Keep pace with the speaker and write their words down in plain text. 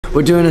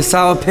We're doing a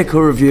sour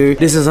pickle review.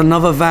 This is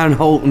another Van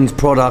Holten's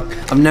product.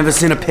 I've never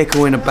seen a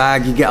pickle in a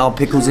bag. You get our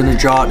pickles in a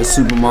jar at the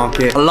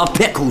supermarket. I love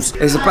pickles.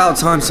 It's about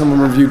time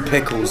someone reviewed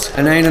pickles.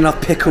 And there ain't enough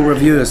pickle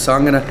reviewers, so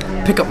I'm gonna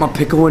pick up my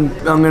pickle and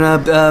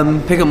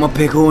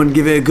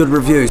give it a good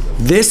review.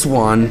 This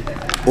one,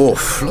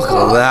 oof, look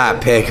at that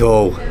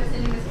pickle.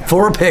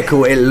 For a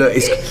pickle,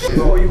 it's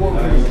what you want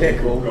from a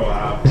pickle.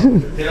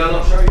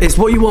 It's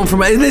what you want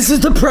from it. This is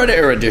the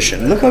Predator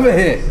edition. Look over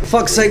here.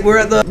 Fuck's sake, we're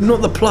at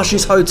not the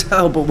plushest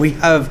hotel, but we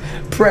have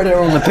Predator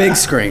on the big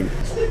screen.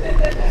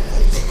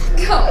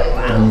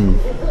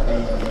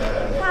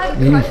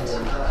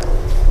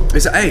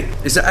 It's an 8.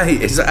 It's an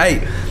 8. It's an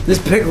 8. This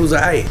pickle's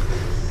an 8.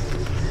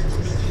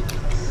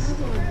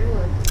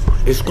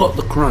 It's got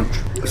the crunch.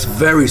 It's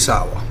very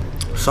sour.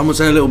 Some would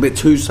say a little bit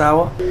too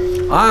sour.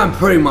 I am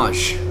pretty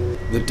much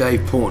the Dave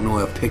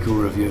Portnoy of pickle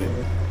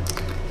reviewing.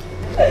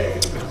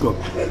 It's good.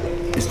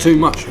 It's too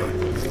much though.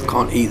 I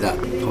can't eat that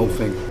whole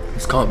thing.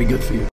 This can't be good for you.